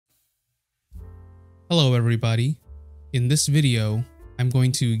Hello everybody. In this video, I'm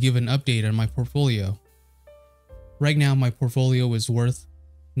going to give an update on my portfolio. Right now my portfolio is worth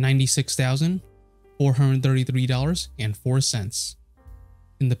 $96,433.04.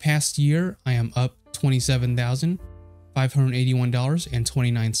 In the past year, I am up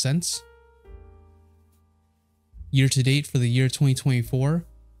 $27,581.29. Year to date for the year 2024,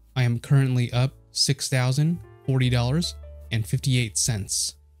 I am currently up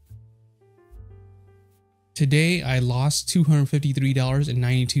 $6,040.58. Today, I lost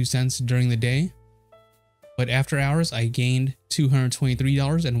 $253.92 during the day, but after hours, I gained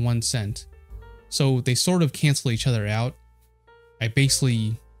 $223.01. So they sort of cancel each other out. I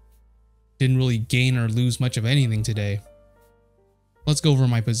basically didn't really gain or lose much of anything today. Let's go over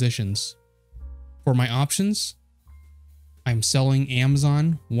my positions. For my options, I'm selling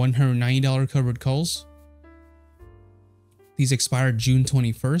Amazon $190 covered calls. These expired June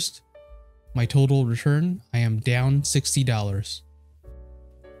 21st. My total return, I am down $60.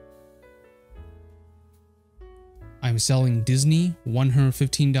 I'm selling Disney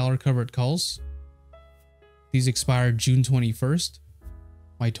 $115 covered calls. These expired June 21st.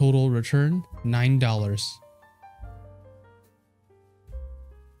 My total return, $9.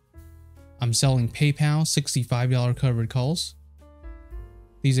 I'm selling PayPal $65 covered calls.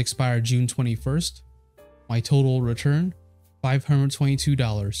 These expired June 21st. My total return,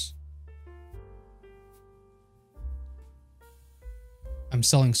 $522. I'm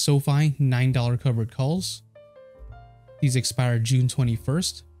selling SoFi $9 covered calls. These expired June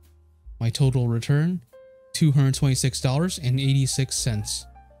 21st. My total return, $226.86.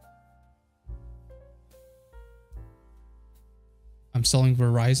 I'm selling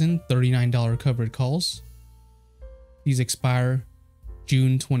Verizon $39 covered calls. These expire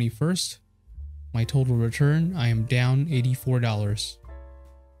June 21st. My total return, I am down $84.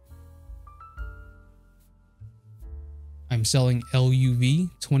 I'm selling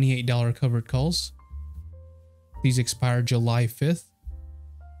LUV $28 covered calls. These expire July 5th.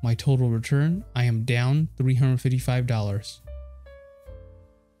 My total return, I am down $355.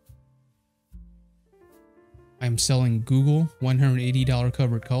 I'm selling Google $180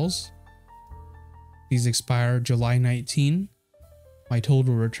 covered calls. These expire July 19. My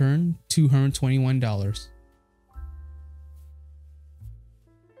total return, $221.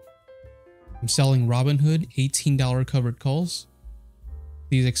 I'm selling Robinhood $18 covered calls.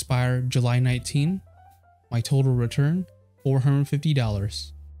 These expire July 19. My total return,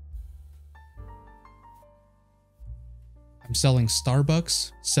 $450. I'm selling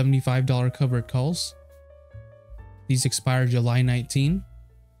Starbucks $75 covered calls. These expire July 19.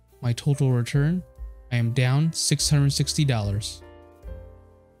 My total return, I am down $660.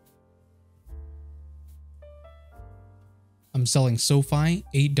 I'm selling SoFi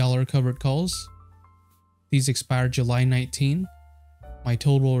 $8 covered calls. These expire July 19. My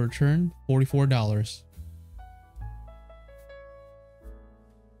total return, $44.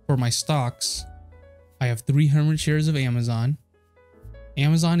 For my stocks, I have 300 shares of Amazon.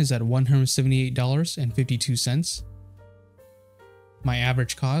 Amazon is at $178.52. My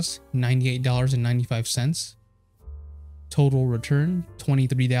average cost, $98.95. Total return,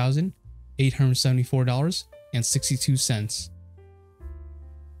 $23,874.62.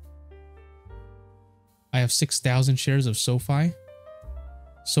 I have 6,000 shares of SoFi.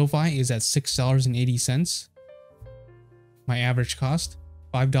 SoFi is at $6.80. My average cost,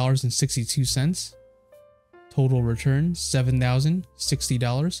 $5.62. Total return,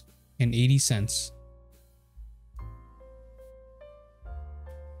 $7,060.80.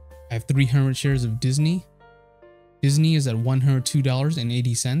 I have 300 shares of Disney. Disney is at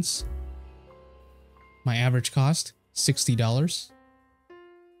 $102.80. My average cost, $60.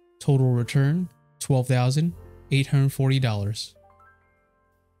 Total return, $12,840.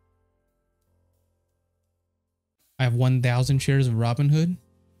 I have 1,000 shares of Robinhood.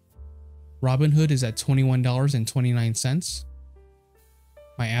 Robinhood is at $21.29.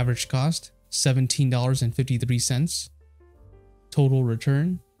 My average cost, $17.53. Total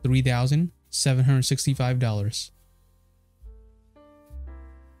return, $3,765.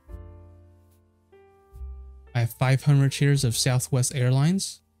 I have 500 shares of Southwest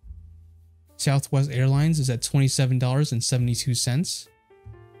Airlines. Southwest Airlines is at $27.72.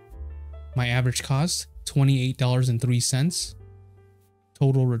 My average cost, $28.03.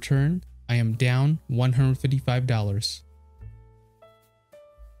 Total return, I am down $155.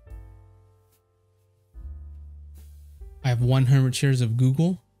 I have 100 shares of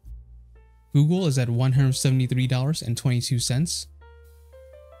Google. Google is at $173.22.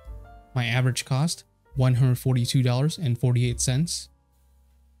 My average cost, $142.48.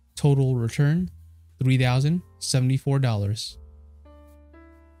 Total return, $3,074.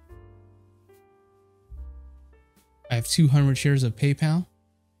 I have 200 shares of PayPal.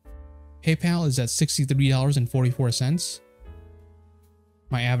 PayPal is at $63.44.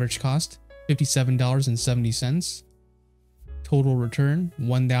 My average cost, $57.70. Total return,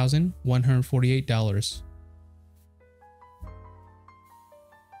 $1,148.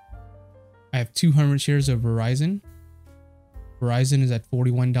 I have 200 shares of Verizon. Verizon is at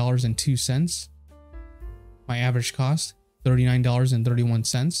 $41.02. My average cost,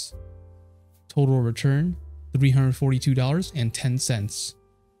 $39.31. Total return, $342.10.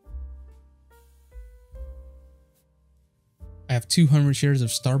 I have 200 shares of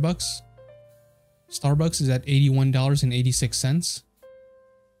Starbucks. Starbucks is at $81.86.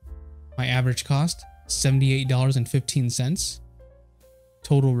 My average cost, $78.15.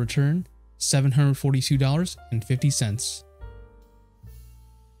 Total return, $742.50.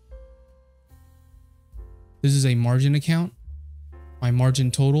 This is a margin account. My margin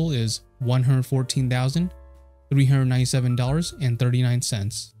total is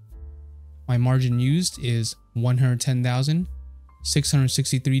 $114,397.39. My margin used is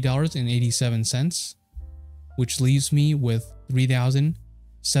 $110,663.87, which leaves me with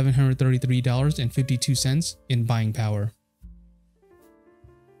 $3,733.52 in buying power.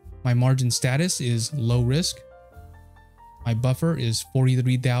 My margin status is low risk. My buffer is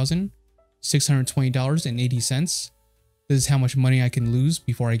 $43,620.80. This is how much money I can lose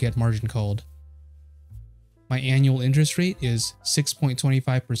before I get margin called. My annual interest rate is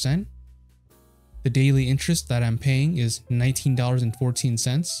 6.25%. The daily interest that I'm paying is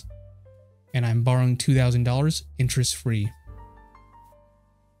 $19.14, and I'm borrowing $2,000 interest free.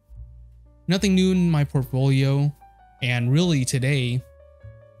 Nothing new in my portfolio, and really today,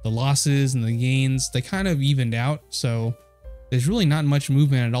 the losses and the gains, they kind of evened out, so there's really not much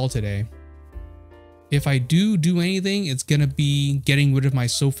movement at all today. If I do anything, it's gonna be getting rid of my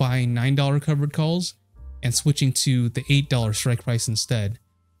SoFi $9 covered calls and switching to the $8 strike price instead.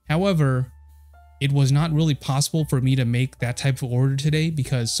 However, it was not really possible for me to make that type of order today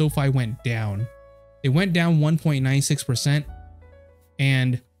because SoFi went down. It went down 1.96%,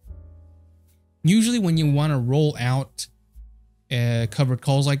 and usually when you want to roll out covered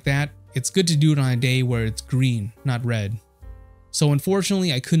calls like that, it's good to do it on a day where it's green, not red. So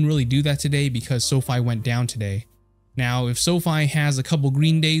unfortunately, I couldn't really do that today because SoFi went down today. Now, if SoFi has a couple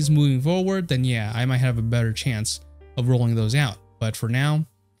green days moving forward, then yeah, I might have a better chance of rolling those out. But for now,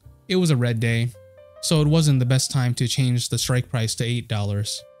 it was a red day, so it wasn't the best time to change the strike price to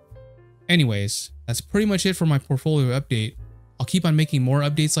 $8. Anyways, that's pretty much it for my portfolio update. I'll keep on making more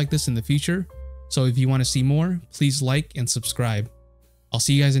updates like this in the future, so if you want to see more, please like and subscribe. I'll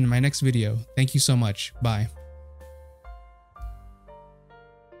see you guys in my next video. Thank you so much. Bye.